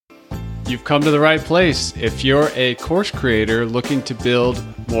You've come to the right place. If you're a course creator looking to build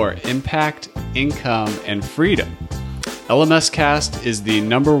more impact, income, and freedom, LMS Cast is the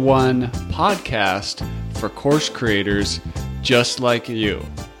 #1 podcast for course creators just like you.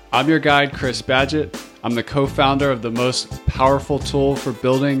 I'm your guide, Chris Badgett. I'm the co-founder of the most powerful tool for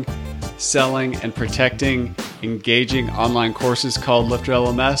building, selling, and protecting engaging online courses called Lifter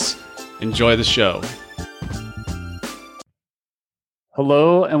LMS. Enjoy the show.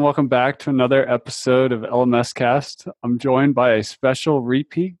 Hello, and welcome back to another episode of LMS Cast. I'm joined by a special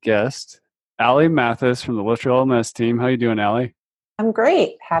repeat guest, Allie Mathis from the Lifter LMS team. How you doing, Allie? I'm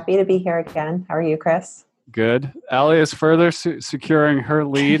great. Happy to be here again. How are you, Chris? Good. Allie is further securing her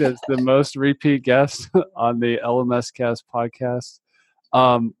lead as the most repeat guest on the LMS Cast podcast.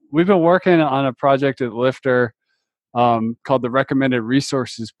 We've been working on a project at Lifter called the Recommended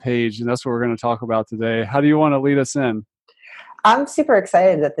Resources page, and that's what we're going to talk about today. How do you want to lead us in? I'm super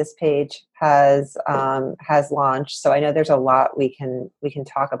excited that this page has launched. So I know there's a lot we can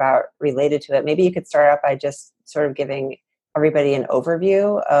talk about related to it. Maybe you could start out by just sort of giving everybody an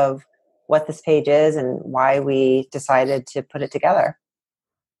overview of what this page is and why we decided to put it together.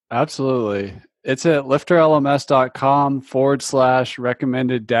 Absolutely. It's at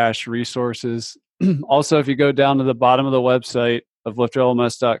lifterlms.com/recommended-resources. Also, if you go down to the bottom of the website of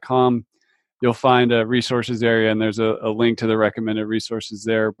lifterlms.com, you'll find a resources area, and there's a link to the recommended resources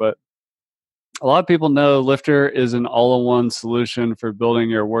there. But a lot of people know Lifter is an all-in-one solution for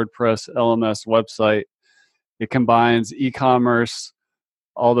building your WordPress LMS website. It combines e-commerce,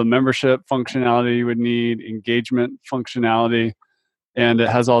 all the membership functionality you would need, engagement functionality, and it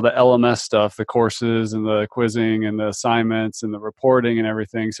has all the LMS stuff, the courses and the quizzing and the assignments and the reporting and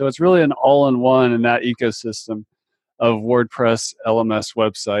everything. So it's really an all-in-one in that ecosystem of WordPress LMS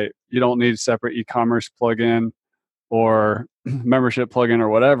website. You don't need a separate e-commerce plugin or membership plugin or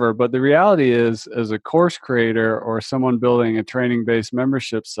whatever. But the reality is, as a course creator or someone building a training-based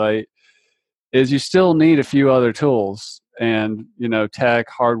membership site, is you still need a few other tools and, tech,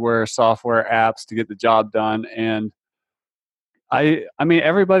 hardware, software, apps to get the job done. And I mean,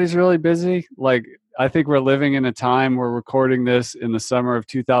 everybody's really busy. Like, I think we're living in a time, we're recording this in the summer of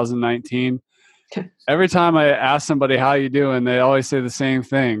 2019. Every time I ask somebody how you doing, they always say the same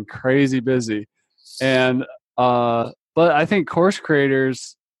thing: crazy busy. And but I think course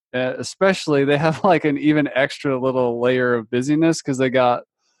creators, especially, they have like an even extra little layer of busyness because they got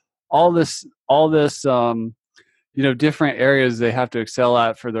all this different areas they have to excel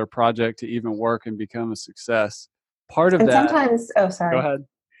at for their project to even work and become a success. Part of and that. Sometimes, Go ahead.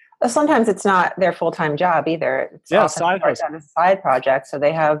 Sometimes it's not their full-time job either. It's often side a side project. So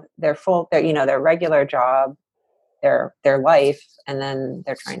they have their regular job, their life, and then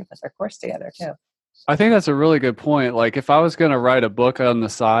they're trying to put their course together too. I think that's a really good point. Like, if I was going to write a book on the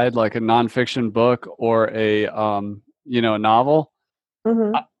side, like a nonfiction book or a novel,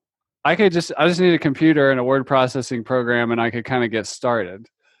 Mm-hmm. I just need a computer and a word processing program, and I could kind of get started.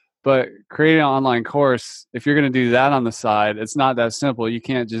 But creating an online course, if you're going to do that on the side, it's not that simple. You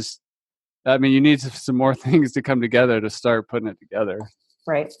can't just, you need some more things to come together to start putting it together.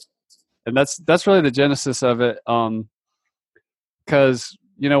 Right. And that's really the genesis of it. Because,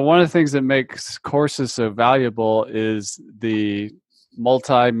 one of the things that makes courses so valuable is the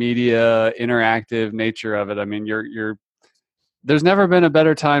multimedia interactive nature of it. I mean, there's never been a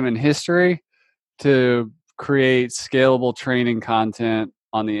better time in history to create scalable training content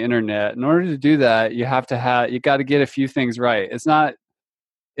on the internet. In order to do that, you got to get a few things right. It's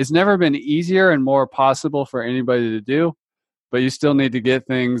never been easier and more possible for anybody to do, but you still need to get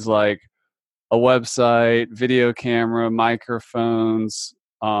things like a website, video camera, microphones.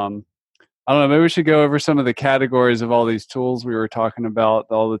 I don't know, maybe we should go over some of the categories of all these tools we were talking about,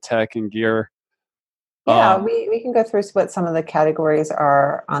 all the tech and gear. Yeah, we can go through what some of the categories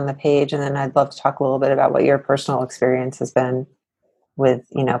are on the page, and then I'd love to talk a little bit about what your personal experience has been with,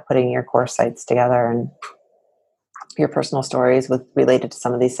 putting your course sites together and your personal stories related to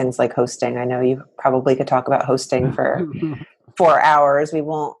some of these things like hosting. I know you probably could talk about hosting for 4 hours. We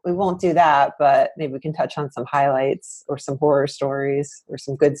won't do that, but maybe we can touch on some highlights or some horror stories or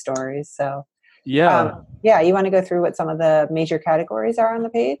some good stories. So you want to go through what some of the major categories are on the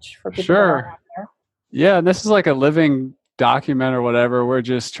page for people? Sure. Yeah, this is like a living document or whatever. We're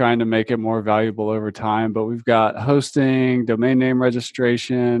just trying to make it more valuable over time. But we've got hosting, domain name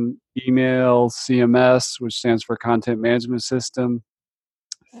registration, email, CMS, which stands for Content Management System,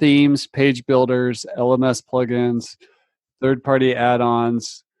 themes, page builders, LMS plugins, third-party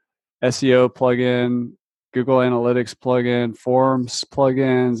add-ons, SEO plugin, Google Analytics plugin, Forms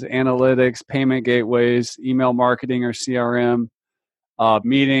plugins, analytics, payment gateways, email marketing or CRM,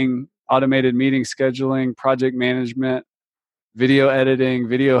 meeting automated meeting scheduling, project management, video editing,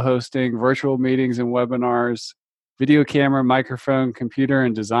 video hosting, virtual meetings and webinars, video camera, microphone, computer,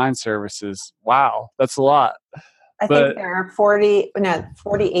 and design services. Wow, that's a lot. I think there are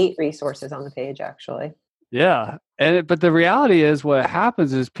 48 resources on the page, actually. Yeah. But the reality is what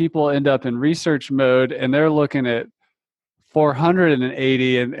happens is people end up in research mode and they're looking at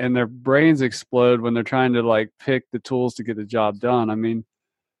 480 and their brains explode when they're trying to like pick the tools to get the job done. I mean,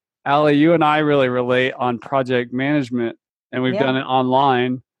 Allie, you and I really relate on project management, and we've done it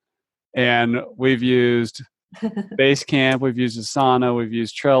online, and we've used Basecamp, we've used Asana, we've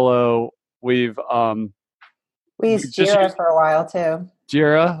used Trello, we used Jira for a while too.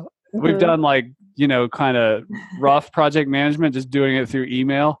 Jira. Mm-hmm. We've done like, kind of rough project management, just doing it through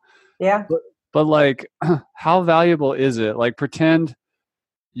email. Yeah. But like, how valuable is it? Like, pretend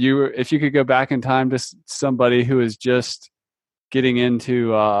if you could go back in time to somebody who is just getting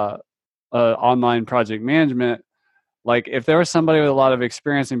into online project management, like if there was somebody with a lot of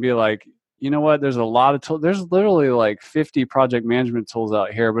experience and be like, you know what, there's a lot of tools, there's literally like 50 project management tools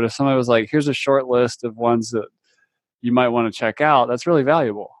out here. But if somebody was like, here's a short list of ones that you might want to check out, that's really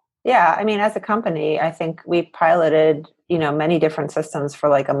valuable. Yeah. I mean, as a company, I think we piloted, many different systems for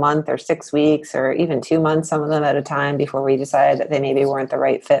like a month or 6 weeks or even 2 months, some of them at a time, before we decided that they maybe weren't the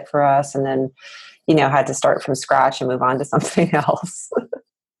right fit for us. And then, had to start from scratch and move on to something else.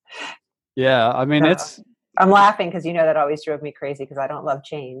 Yeah. I mean, I'm laughing because, that always drove me crazy because I don't love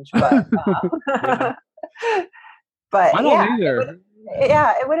change, but, but I don't either.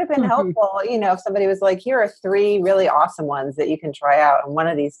 It would have been helpful, if somebody was like, here are 3 really awesome ones that you can try out, and one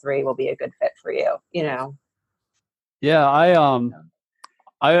of these 3 will be a good fit for you, Yeah,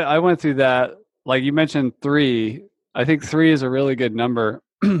 I went through that. Like you mentioned 3. I think 3 is a really good number.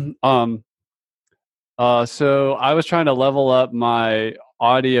 So I was trying to level up my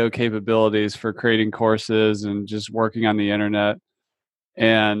audio capabilities for creating courses and just working on the internet.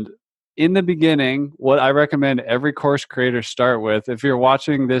 And in the beginning, what I recommend every course creator start with, if you're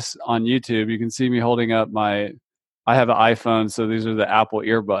watching this on YouTube, you can see me holding up I have an iPhone, so these are the Apple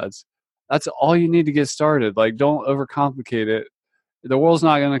earbuds. That's all you need to get started. Like, don't overcomplicate it. The world's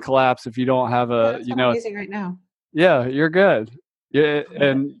not going to collapse if you don't have that's what I'm using right now. Yeah, you're good. Yeah,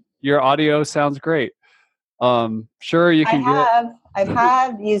 and your audio sounds great. Sure, you can I've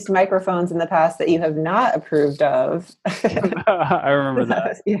had used microphones in the past that you have not approved of. I remember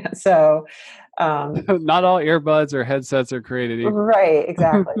that. Yeah. So, not all earbuds or headsets are created equal. Right.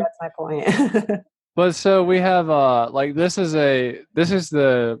 Exactly. That's my point. But so we have like this is the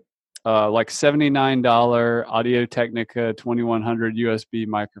like $79 Audio-Technica 2100 USB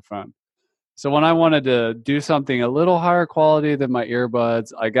microphone. So when I wanted to do something a little higher quality than my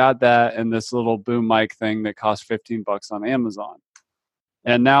earbuds, I got that and this little boom mic thing that cost $15 on Amazon.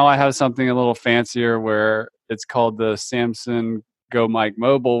 And now I have something a little fancier where it's called the Samson Go Mic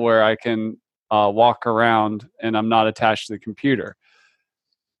Mobile, where I can walk around and I'm not attached to the computer.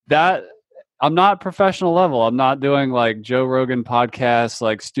 That I'm not professional level. I'm not doing like Joe Rogan podcasts,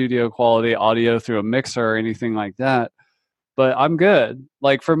 like studio quality audio through a mixer or anything like that. But I'm good.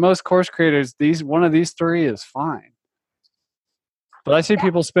 Like for most course creators, one of these 3 is fine. But I see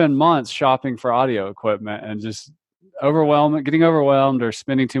people spend months shopping for audio equipment and just getting overwhelmed or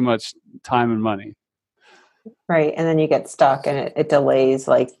spending too much time and money. Right. And then you get stuck and it delays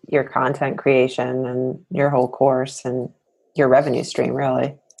like your content creation and your whole course and your revenue stream,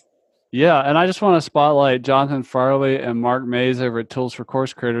 really. Yeah, and I just want to spotlight Jonathan Farley and Mark Mays over at Tools for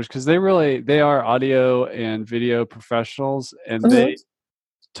Course Creators, because they are audio and video professionals, and they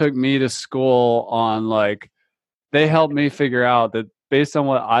took me to school on they helped me figure out that based on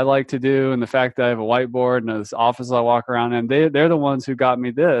what I like to do and the fact that I have a whiteboard and this office I walk around in, they're the ones who got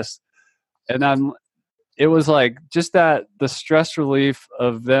me this. And it was like just the stress relief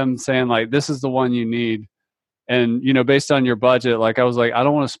of them saying like, this is the one you need. And, based on your budget, like I was like, I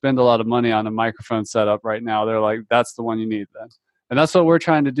don't want to spend a lot of money on a microphone setup right now. They're like, that's the one you need then. And that's what we're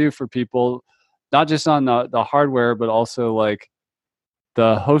trying to do for people, not just on the hardware, but also like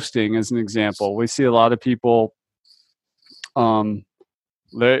the hosting as an example. We see a lot of people,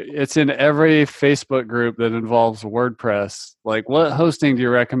 it's in every Facebook group that involves WordPress. Like, what hosting do you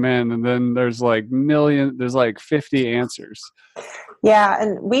recommend? And then there's like 50 answers. Yeah.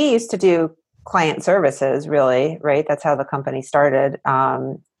 And we used to do client services, really, right? That's how the company started.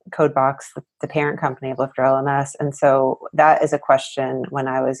 Codebox, the parent company of Lifter LMS. And so that is a question when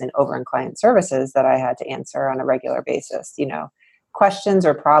I was over in client services that I had to answer on a regular basis, questions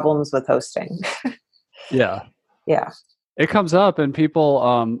or problems with hosting. Yeah. Yeah. It comes up and people,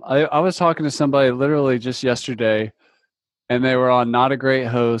 I was talking to somebody literally just yesterday and they were on Not a Great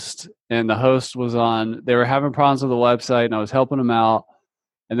Host and the host was on, they were having problems with the website, and I was helping them out.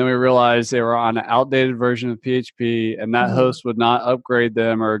 And then we realized they were on an outdated version of PHP, and that host would not upgrade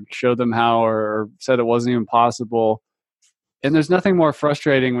them or show them how, or said it wasn't even possible. And there's nothing more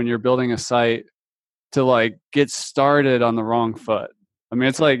frustrating when you're building a site to like get started on the wrong foot. I mean,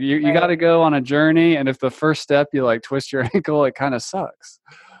 it's like you got to go on a journey, and if the first step you like twist your ankle, it kind of sucks.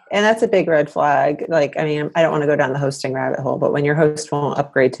 And that's a big red flag. Like, I mean, I don't want to go down the hosting rabbit hole, but when your host won't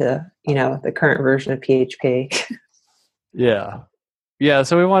upgrade to, you know, the current version of PHP. Yeah.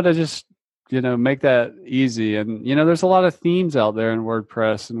 So we wanted to just, you know, make that easy. And, you know, there's a lot of themes out there in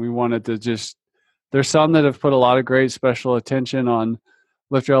WordPress, and we wanted to just, there's some that have put a lot of great special attention on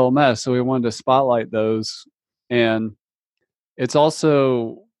Lifter LMS. So we wanted to spotlight those. And it's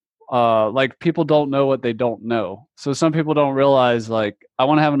also like people don't know what they don't know. So some people don't realize, like, I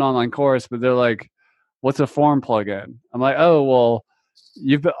want to have an online course, but they're like, what's a form plugin? I'm like, oh, well,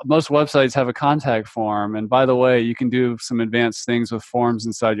 most websites have a contact form. And by the way, you can do some advanced things with forms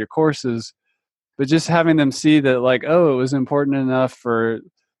inside your courses. But just having them see that, like, oh, it was important enough for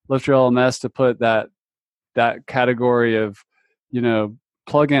Lifter LMS to put that category of, you know,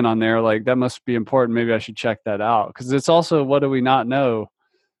 plugin on there, like that must be important. Maybe I should check that out, because it's also, what do we not know?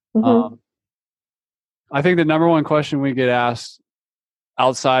 I think the number one question we get asked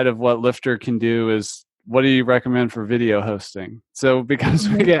outside of what Lifter can do is, what do you recommend for video hosting? So because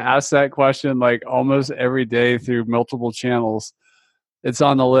we get asked that question like almost every day through multiple channels, it's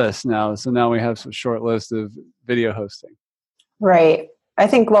on the list now. So now we have a short list of video hosting. Right. I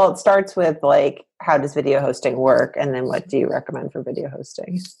think, well, it starts with like, how does video hosting work? And then what do you recommend for video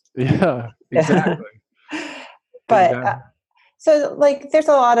hosting? Yeah, exactly. But so like, there's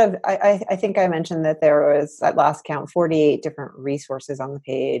a lot of, I think I mentioned that there was, at last count, 48 different resources on the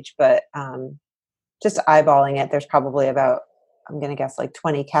page, but just eyeballing it, there's probably about, I'm going to guess, like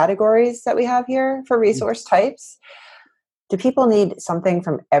 20 categories that we have here for resource types. Do people need something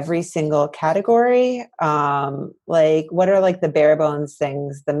from every single category? Like, what are like the bare bones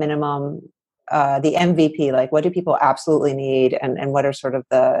things, the minimum, the MVP? Like, what do people absolutely need, and what are sort of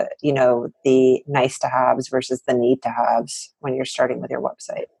the, you know, the nice to haves versus the need to haves when you're starting with your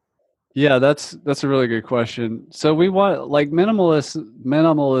website? Yeah, that's a really good question. So we want, like,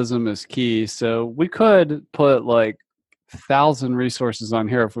 minimalism is key. So we could put like 1,000 resources on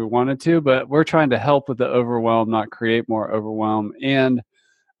here if we wanted to, but we're trying to help with the overwhelm, not create more overwhelm. And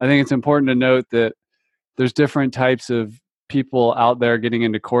I think it's important to note that there's different types of people out there getting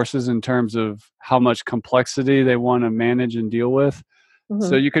into courses in terms of how much complexity they want to manage and deal with.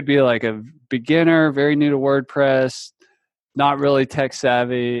 So you could be like a beginner, very new to WordPress, not really tech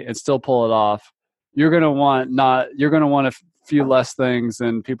savvy, and still pull it off. You're going to want a few less things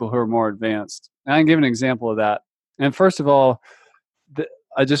than people who are more advanced. And I can give an example of that. And first of all,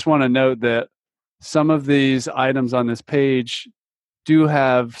 I just want to note that some of these items on this page do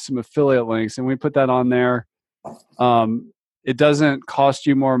have some affiliate links, and we put that on there. It doesn't cost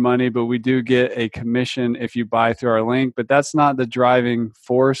you more money, but we do get a commission if you buy through our link. But that's not the driving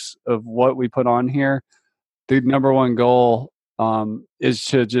force of what we put on here. The number one goal is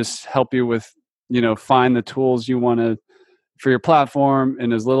to just help you with, you know, find the tools you want to for your platform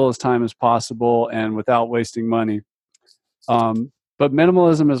in as little as time as possible and without wasting money. But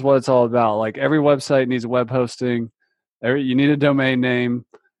minimalism is what it's all about. Like, every website needs web hosting. You need a domain name.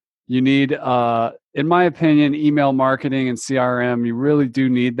 You need, in my opinion, email marketing and CRM. You really do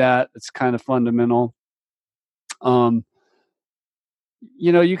need that. It's kind of fundamental. You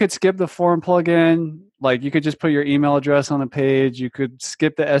know, you could skip the form plugin. Like, you could just put your email address on a page. You could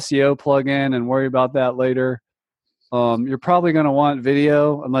skip the SEO plugin and worry about that later. You're probably going to want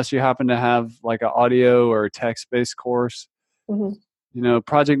video unless you happen to have like an audio or text-based course. You know,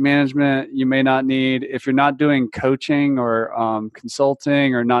 project management, you may not need, if you're not doing coaching or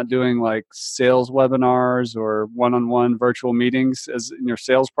consulting, or not doing like sales webinars or one-on-one virtual meetings as in your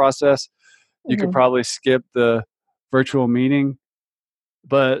sales process, you could probably skip the virtual meeting.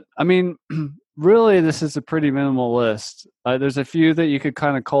 But I mean, really, this is a pretty minimal list. There's a few that you could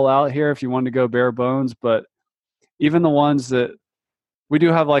kind of cull out here if you want to go bare bones, but even the ones that we do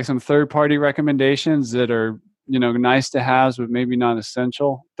have, like some third-party recommendations that are, you know, nice to have, but maybe not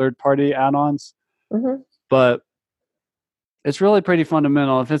essential third-party add-ons. But it's really pretty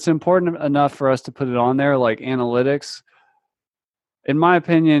fundamental. If it's important enough for us to put it on there, like analytics, in my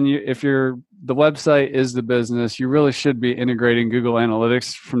opinion, if the website is the business, you really should be integrating Google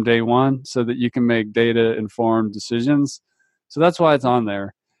Analytics from day one so that you can make data-informed decisions. So that's why it's on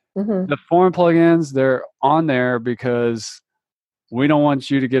there. The form plugins, they're on there because we don't want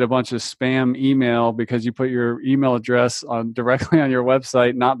you to get a bunch of spam email because you put your email address on directly on your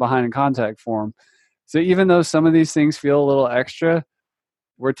website, not behind a contact form. So even though some of these things feel a little extra,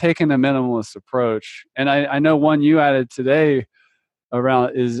 we're taking a minimalist approach. And I know one you added today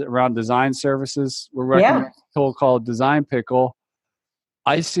around design services. We're recommending a tool called Design Pickle.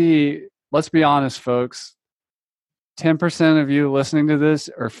 I see, let's be honest, folks, 10% of you listening to this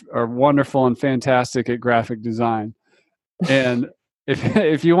are wonderful and fantastic at graphic design. And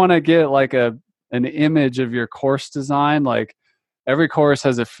if you want to get like an image of your course design, like every course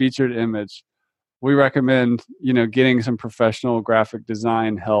has a featured image. We recommend, getting some professional graphic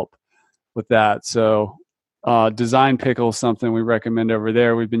design help with that. So Design Pickle is something we recommend over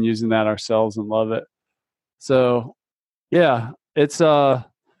there. We've been using that ourselves and love it. So yeah, it's a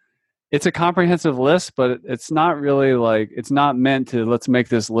comprehensive list, but it's not really it's not meant to, let's make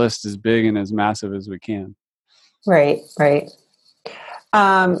this list as big and as massive as we can. Right.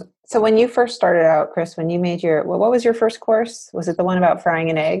 So when you first started out, Chris, when you made what was your first course? Was it the one about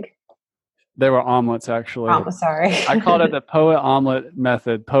frying an egg? They were omelets, actually. Sorry. I called it the Poet Omelet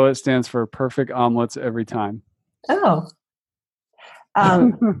Method. Poet stands for perfect omelets every time. Oh.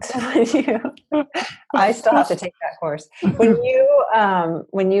 I still have to take that course. When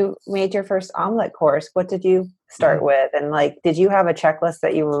you made your first omelet course, what did you start with? And did you have a checklist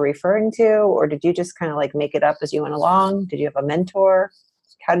that you were referring to, or did you just kind of make it up as you went along? Did you have a mentor?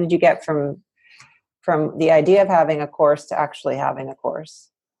 How did you get from the idea of having a course to actually having a course?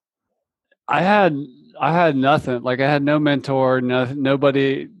 I had nothing. I had no mentor,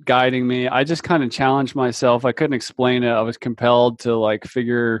 nobody guiding me. I just kind of challenged myself. I couldn't explain it. I was compelled to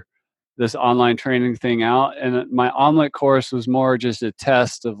figure this online training thing out. And my omelet course was more just a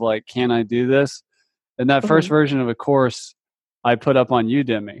test of can I do this? And that first version of a course I put up on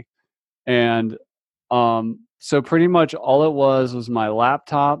Udemy. And so pretty much all it was my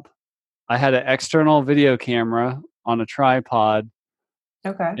laptop. I had an external video camera on a tripod.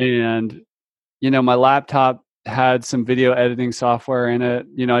 Okay. And my laptop had some video editing software in it.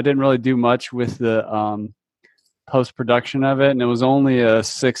 I didn't really do much with the post-production of it. And it was only a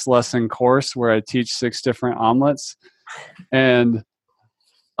 6-lesson course where I teach 6 different omelets. And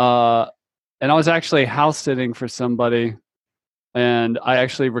I was actually house sitting for somebody, and I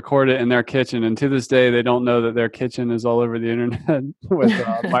actually recorded it in their kitchen. And to this day, they don't know that their kitchen is all over the internet with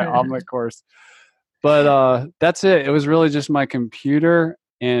my omelet course. But that's it. It was really just my computer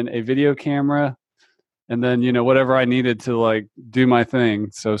and a video camera, and then whatever I needed to do my thing.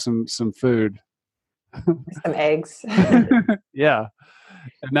 So some food, some eggs. Yeah,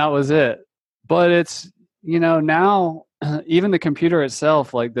 and that was it. But it's now even the computer itself,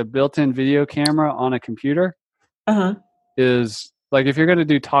 the built-in video camera on a computer, is if you're going to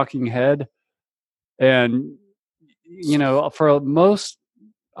do talking head, and for most,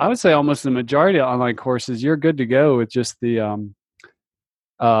 I would say almost the majority of online courses, you're good to go with just your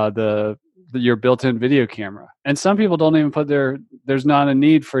built-in video camera. And some people don't even put there's not a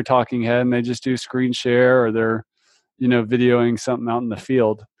need for talking head, and they just do screen share, or they're videoing something out in the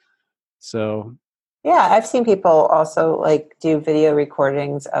field. So yeah, I've seen people also do video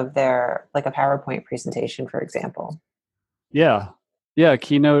recordings of their a PowerPoint presentation, for example. Yeah,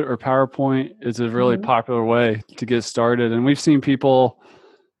 Keynote or PowerPoint is a really popular way to get started. And we've seen people,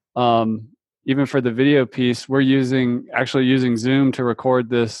 even for the video piece, we're actually using Zoom to record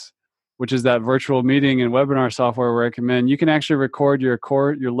this, which is that virtual meeting and webinar software we recommend. You can actually record your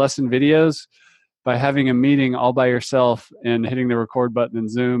lesson videos by having a meeting all by yourself and hitting the record button in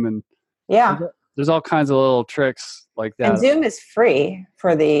Zoom. And there's all kinds of little tricks like that. And Zoom is free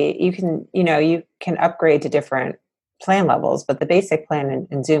you can upgrade to different plan levels, but the basic plan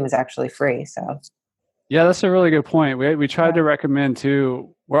in Zoom is actually free. So yeah, that's a really good point. We tried to recommend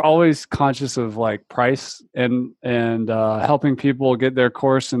too. We're always conscious of price and helping people get their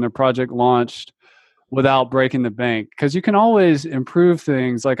course and their project launched without breaking the bank, because you can always improve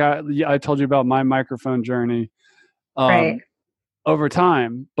things. I told you about my microphone journey over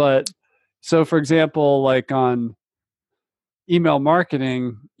time. But so for example, on email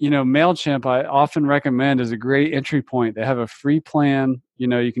marketing, MailChimp, I often recommend, is a great entry point. They have a free plan.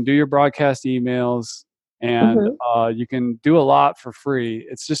 You can do your broadcast emails, and you can do a lot for free.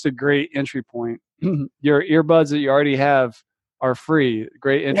 It's just a great entry point. Your earbuds that you already have are free.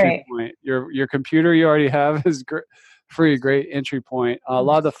 Great entry point. Your computer you already have is free. Great entry point. A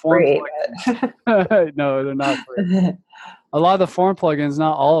lot of the form plugins, no, they're not free. A lot of the form plugins,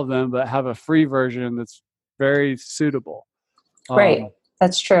 not all of them, but have a free version that's very suitable. Right.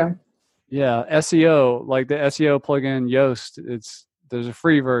 That's true. Yeah. SEO, the SEO plugin Yoast, it's There's a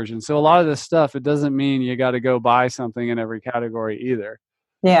free version. So a lot of this stuff, it doesn't mean you got to go buy something in every category either.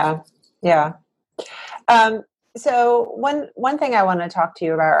 Yeah. Yeah. So one thing I want to talk to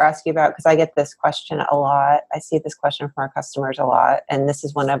you about or ask you about, because I get this question a lot. I see this question from our customers a lot. And this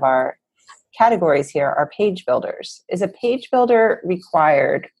is one of our categories here, are page builders. Is a page builder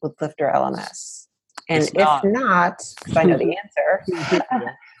required with Lifter LMS? And if not, because I know the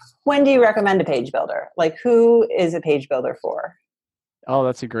answer, when do you recommend a page builder? Like, who is a page builder for? Oh,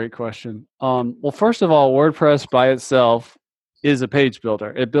 that's a great question. Well, first of all, WordPress by itself is a page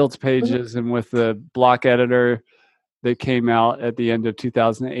builder. It builds pages, and with the block editor that came out at the end of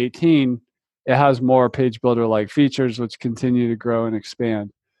 2018, it has more page builder like features, which continue to grow and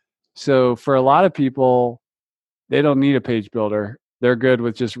expand. So for a lot of people, they don't need a page builder. They're good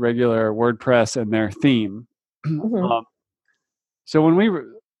with just regular WordPress and their theme. So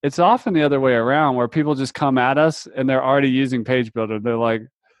it's often the other way around, where people just come at us and they're already using page builder. They're like,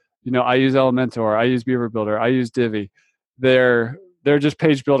 I use Elementor, I use Beaver Builder, I use Divi. They're just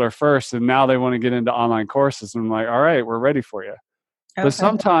page builder first, and now they want to get into online courses. And I'm like, all right, we're ready for you. Okay. But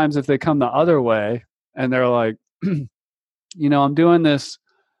sometimes if they come the other way and they're like, I'm doing this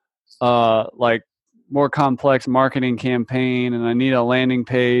like more complex marketing campaign, and I need a landing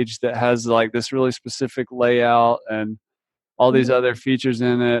page that has like this really specific layout and all these other features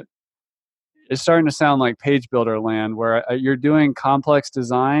in it. It's starting to sound like page builder land, where you're doing complex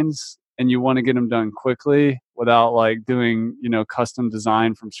designs and you want to get them done quickly without like doing, custom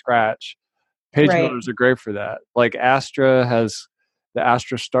design from scratch. Page builders are great for that. Like Astra has the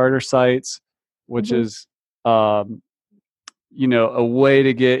Astra starter sites, which is, a way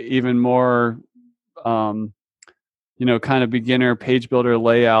to get even more, kind of beginner page builder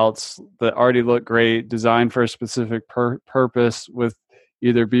layouts that already look great, designed for a specific purpose with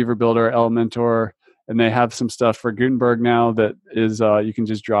either Beaver Builder or Elementor. And they have some stuff for Gutenberg now that is you can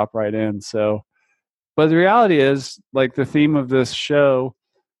just drop right in. So, but the reality is, like the theme of this show,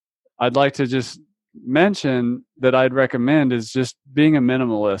 I'd like to just mention that I'd recommend is just being a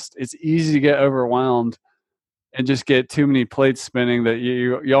minimalist. It's easy to get overwhelmed and just get too many plates spinning that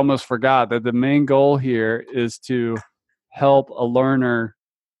you almost forgot that the main goal here is to help a learner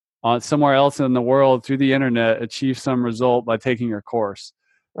somewhere else in the world through the internet achieve some result by taking your course.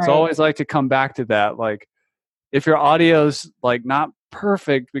 Right. So I always like to come back to that. Like, if your audio's like not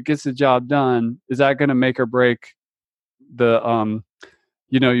perfect but gets the job done, is that going to make or break the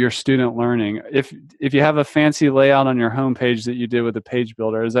your student learning? If you have a fancy layout on your homepage that you did with the page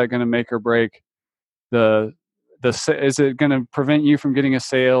builder, is that going to make or break is it going to prevent you from getting a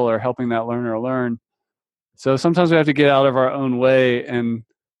sale or helping that learner learn? So sometimes we have to get out of our own way and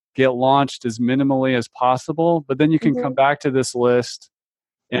get launched as minimally as possible, but then you can come back to this list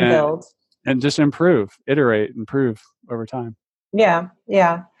and build and just improve over time. Yeah.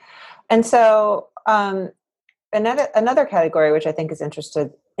 Yeah. And so another category, which I think is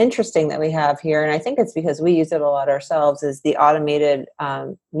interesting that we have here, and I think it's because we use it a lot ourselves, is the automated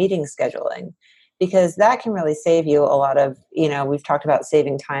meeting scheduling, because that can really save you a lot of, we've talked about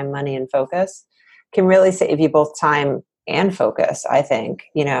saving time, money, and focus, can really save you both time and focus, I think,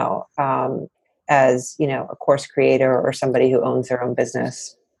 as, a course creator or somebody who owns their own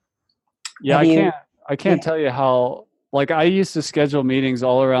business. Yeah, I can't tell you how, like, I used to schedule meetings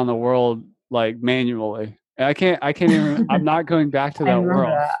all around the world, like manually. I can't even, I'm not going back to that world.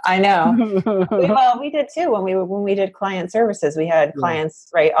 That. I know. Well, we did too. When we did client services, we had clients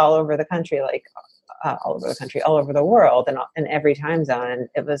right all over the country, like all over the world, and in every time zone. And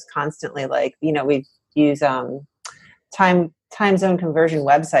it was constantly like, we use time zone conversion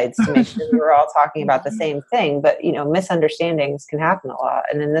websites to make sure we were all talking about the same thing. But, misunderstandings can happen a lot.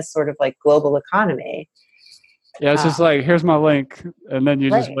 And in this sort of like global economy. Yeah, it's just like, here's my link. And then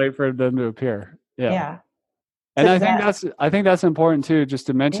you just wait for them to appear. Yeah. And I think that's important too, just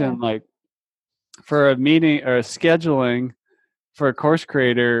to mention, like, for a meeting or a scheduling for a course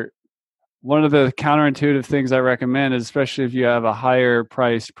creator, one of the counterintuitive things I recommend, especially if you have a higher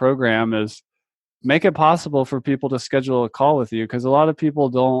priced program, is make it possible for people to schedule a call with you. Because a lot of people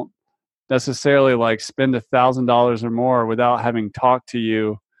don't necessarily like spend $1,000 or more without having talked to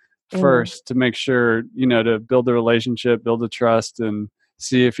you first to make sure, to build the relationship, build the trust, and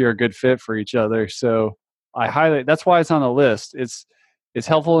see if you're a good fit for each other. So that's why it's on the list. It's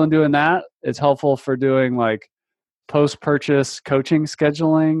helpful in doing that. It's helpful for doing like post-purchase coaching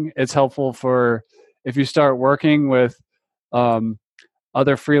scheduling. It's helpful for if you start working with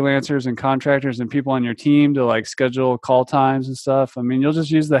other freelancers and contractors and people on your team to like schedule call times and stuff. I mean, you'll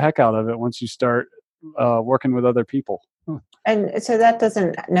just use the heck out of it once you start working with other people. And so that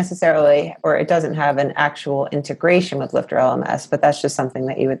doesn't necessarily, or it doesn't have an actual integration with Lifter LMS, but that's just something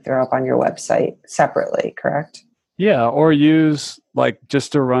that you would throw up on your website separately, correct? Yeah, or use like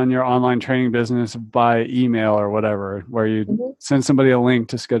just to run your online training business by email or whatever, where you send somebody a link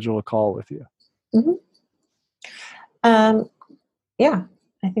to schedule a call with you. Yeah,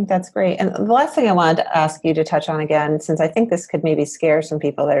 I think that's great. And the last thing I wanted to ask you to touch on again, since I think this could maybe scare some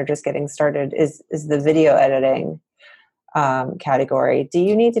people that are just getting started, is the video editing category. Do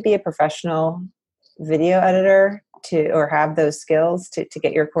you need to be a professional video editor or have those skills to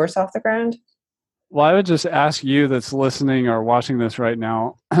get your course off the ground? Well, I would just ask you that's listening or watching this right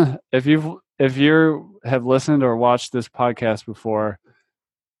now, if you have listened or watched this podcast before,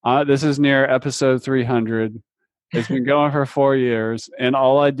 this is near episode 300. It's been going for 4 years, and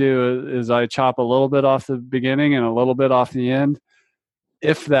all I do is I chop a little bit off the beginning and a little bit off the end,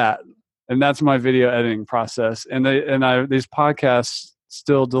 if that. And that's my video editing process. And these podcasts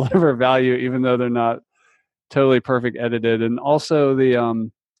still deliver value, even though they're not totally perfect edited. And also if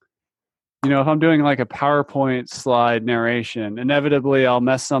I'm doing like a PowerPoint slide narration, inevitably I'll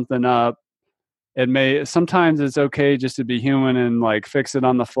mess something up. Sometimes it's okay just to be human and like fix it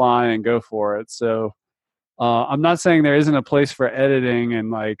on the fly and go for it. So I'm not saying there isn't a place for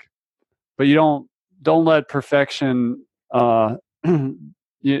editing but you don't let perfection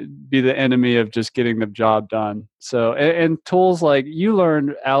be the enemy of just getting the job done. So, and tools like you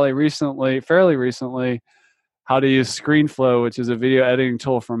learned, Allie, fairly recently, how to use ScreenFlow, which is a video editing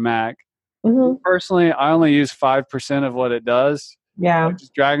tool for Mac. Personally, I only use 5% of what it does. Yeah. Like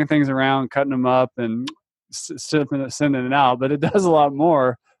just dragging things around, cutting them up and sending it out, but it does a lot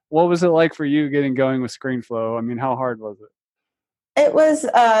more. What was it like for you getting going with ScreenFlow? I mean, how hard was it? It was,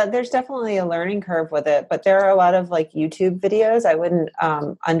 there's definitely a learning curve with it, but there are a lot of like YouTube videos. I wouldn't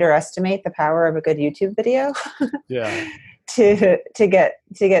underestimate the power of a good YouTube video. Yeah. to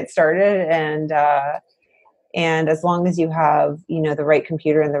get started. And as long as you have, the right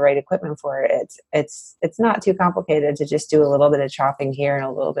computer and the right equipment for it, it's not too complicated to just do a little bit of chopping here and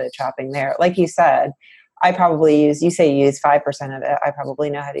a little bit of chopping there. Like you said, I probably you say you use 5% of it. I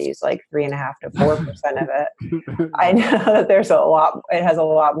probably know how to use like 3.5 to 4% of it. I know that it has a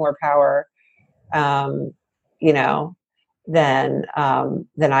lot more power, than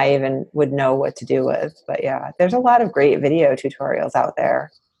I even would know what to do with. But yeah, there's a lot of great video tutorials out there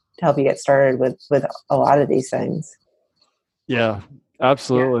to help you get started with a lot of these things. Yeah,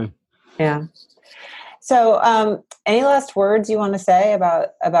 absolutely. Yeah. So, any last words you want to say about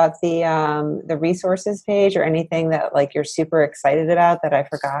the resources page, or anything that like you're super excited about that I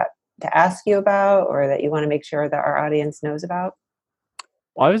forgot to ask you about, or that you want to make sure that our audience knows about?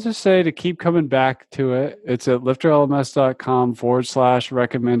 Well, I would just say to keep coming back to it. It's at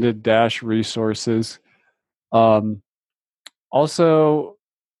lifterlms.com/recommended-resources. Also,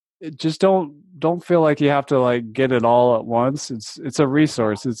 just don't feel like you have to like get it all at once. It's a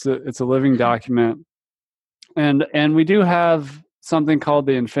resource. It's a living document. And we do have something called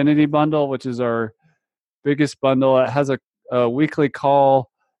the Infinity Bundle, which is our biggest bundle. It has a weekly call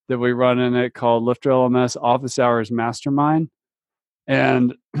that we run in it called Lifter LMS Office Hours Mastermind.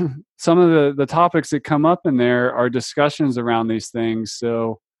 And some of the topics that come up in there are discussions around these things.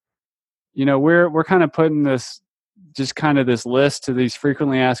 So, we're kind of putting this list to these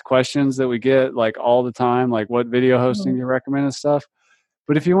frequently asked questions that we get like all the time, like what video hosting you recommend and stuff.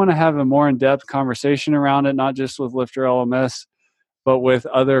 But if you want to have a more in-depth conversation around it, not just with Lifter LMS, but with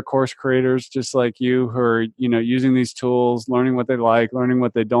other course creators just like you who are, using these tools, learning what they like, learning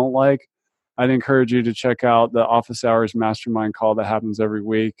what they don't like, I'd encourage you to check out the Office Hours Mastermind call that happens every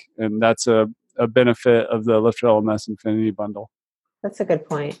week. And that's a benefit of the Lifter LMS Infinity Bundle. That's a good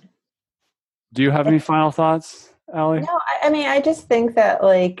point. Do you have any final thoughts, Allie? No, I mean, I just think that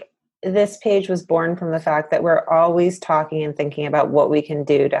like this page was born from the fact that we're always talking and thinking about what we can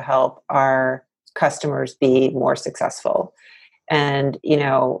do to help our customers be more successful. And,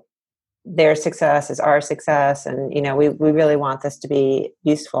 their success is our success. And, we really want this to be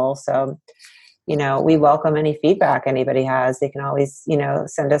useful. So, we welcome any feedback anybody has. They can always,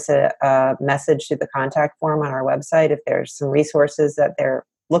 send us a message through the contact form on our website. If there's some resources that they're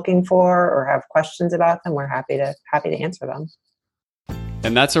looking for or have questions about them, we're happy to answer them.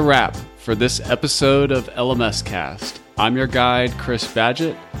 And that's a wrap for this episode of LMS Cast. I'm your guide, Chris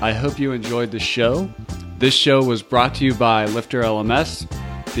Badgett. I hope you enjoyed the show. This show was brought to you by Lifter LMS,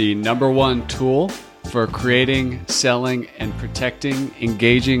 the #1 tool for creating, selling, and protecting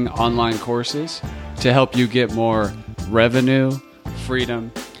engaging online courses to help you get more revenue,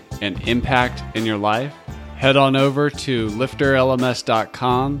 freedom, and impact in your life. Head on over to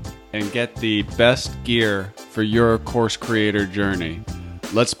lifterlms.com and get the best gear for your course creator journey.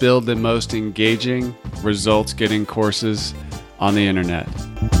 Let's build the most engaging, results-getting courses on the internet.